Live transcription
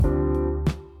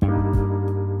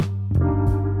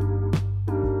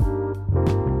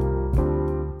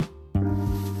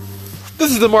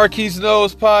This is the Marquise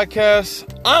Knows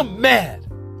podcast. I'm mad.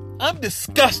 I'm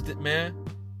disgusted, man.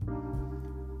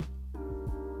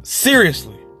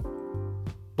 Seriously.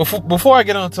 Before I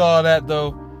get onto all that,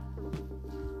 though,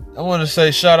 I want to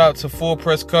say shout out to Full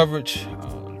Press Coverage.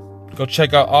 Go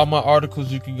check out all my articles.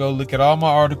 You can go look at all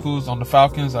my articles on the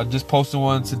Falcons. I just posted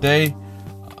one today.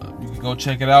 You can go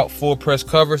check it out. Full Press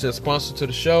Coverage. They're sponsored to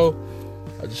the show.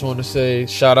 I just want to say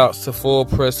shout outs to Full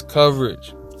Press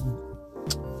Coverage.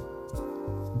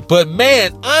 But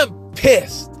man, I'm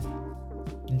pissed.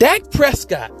 Dak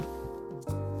Prescott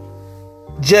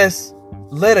just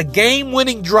led a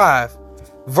game-winning drive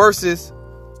versus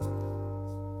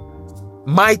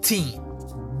my team,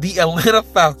 the Atlanta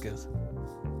Falcons.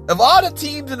 Of all the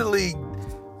teams in the league,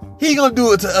 he gonna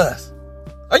do it to us.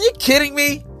 Are you kidding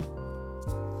me?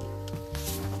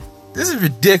 This is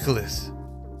ridiculous.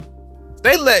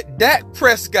 They let Dak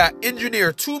Prescott engineer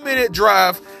a 2-minute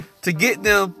drive to get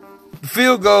them the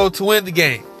field goal to win the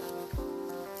game.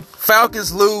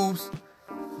 Falcons lose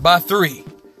by 3.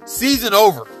 Season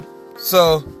over.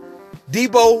 So,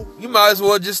 Debo, you might as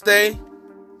well just stay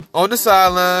on the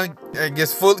sideline and get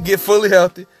fully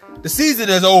healthy. The season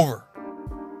is over.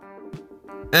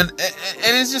 And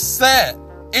it's just sad.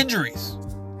 Injuries.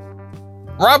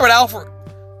 Robert Alford,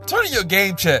 turn in your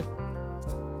game check.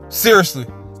 Seriously.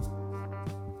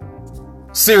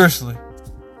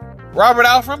 Robert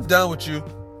Alford, I'm done with you.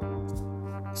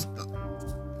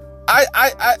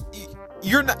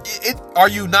 You're not. Are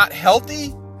you not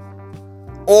healthy,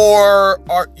 or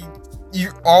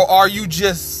are you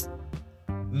just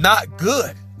not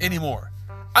good anymore?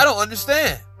 I don't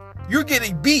understand. You're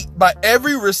getting beat by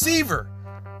every receiver.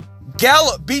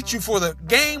 Gallup beat you for the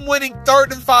game-winning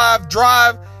 3rd and 5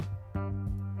 drive.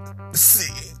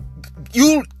 See,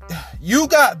 you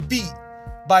got beat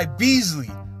by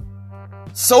Beasley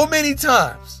so many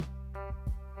times,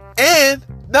 and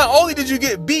not only did you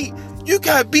get beat, you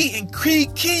got beat in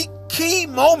key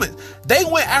moments. They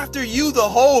went after you the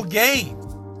whole game.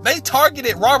 They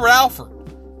targeted Robert Alford.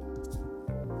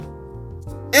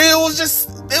 And it was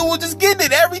just getting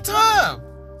it every time.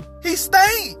 He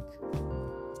stank.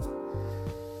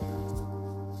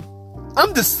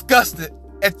 I'm disgusted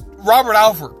at Robert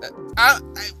Alford.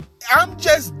 I'm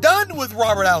just done with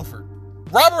Robert Alford.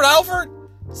 Robert Alford,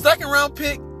 2nd round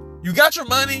pick. You got your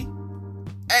money.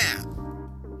 And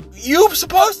you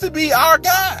supposed to be our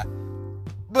guy.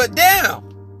 But damn,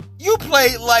 you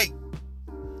played like...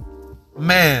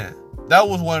 Man, that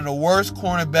was one of the worst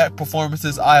cornerback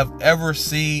performances I have ever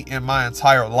seen in my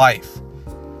entire life.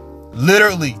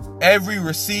 Literally, every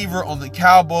receiver on the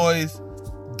Cowboys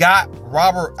got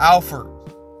Robert Alford.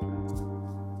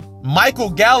 Michael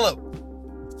Gallup.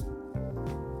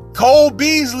 Cole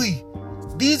Beasley.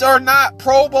 These are not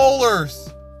Pro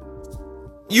Bowlers.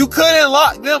 You couldn't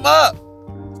lock them up.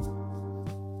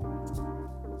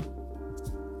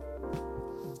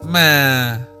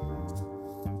 Man,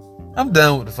 I'm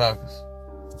done with the Falcons.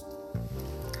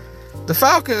 The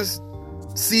Falcons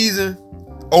season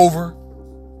over.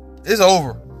 It's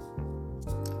over.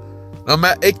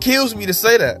 It kills me to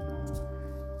say that.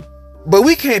 But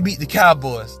we can't beat the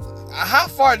Cowboys. How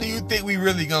far do you think we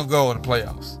really gonna go in the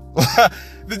playoffs?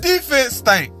 The defense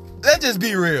stink. Let's just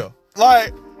be real.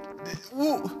 Like,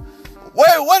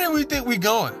 where do we think we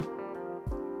going?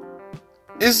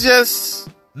 It's just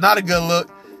not a good look.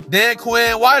 Dan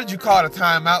Quinn, why did you call the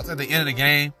timeouts at the end of the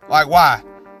game? Like, why?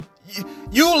 They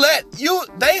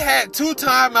had 2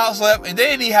 timeouts left and they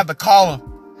didn't even have to call them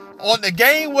on the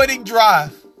game-winning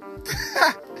drive.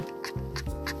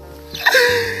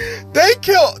 They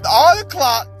killed all the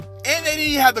clock and they didn't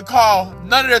even have to call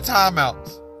none of their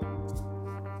timeouts.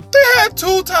 They had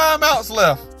 2 timeouts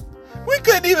left. We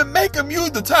couldn't even make them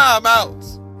use the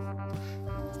timeouts.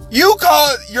 You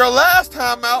called your last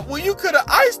timeout when you could have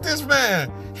iced this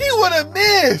man. He would have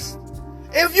missed.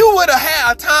 If you would have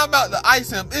had a timeout to ice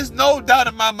him, there's no doubt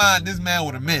in my mind this man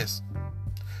would have missed.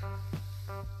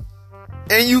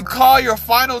 And you call your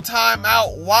final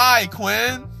timeout. Why,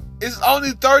 Quinn? It's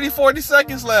only 30, 40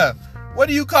 seconds left. What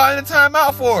are you calling a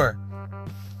timeout for?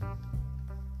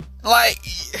 Like,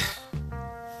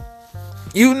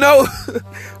 you know,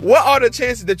 what are the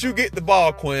chances that you get the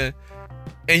ball, Quinn,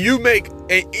 and you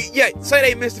say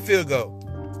they missed the field goal.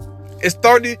 It's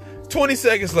 20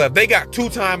 seconds left. They got 2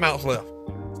 timeouts left.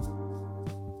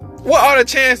 What are the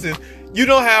chances you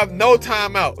don't have no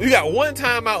timeout? You got 1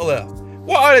 timeout left.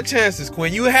 What are the chances,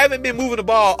 Quinn? You haven't been moving the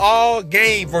ball all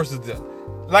game versus them.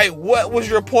 Like, what was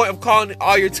your point of calling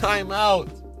all your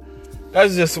timeouts?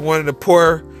 That's just one of the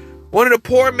poor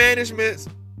managements.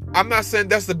 I'm not saying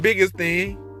that's the biggest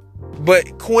thing,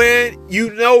 but Quinn,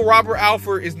 you know Robert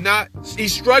Alford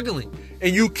he's struggling.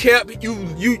 and you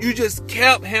just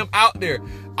kept him out there.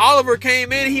 Oliver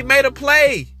came in, he made a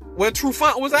play when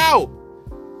Trufant was out.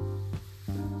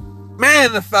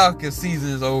 Man, the Falcons season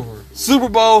is over. Super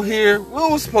Bowl here.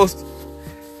 What was supposed to...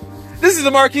 This is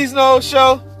the Marquise Knowles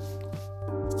Show.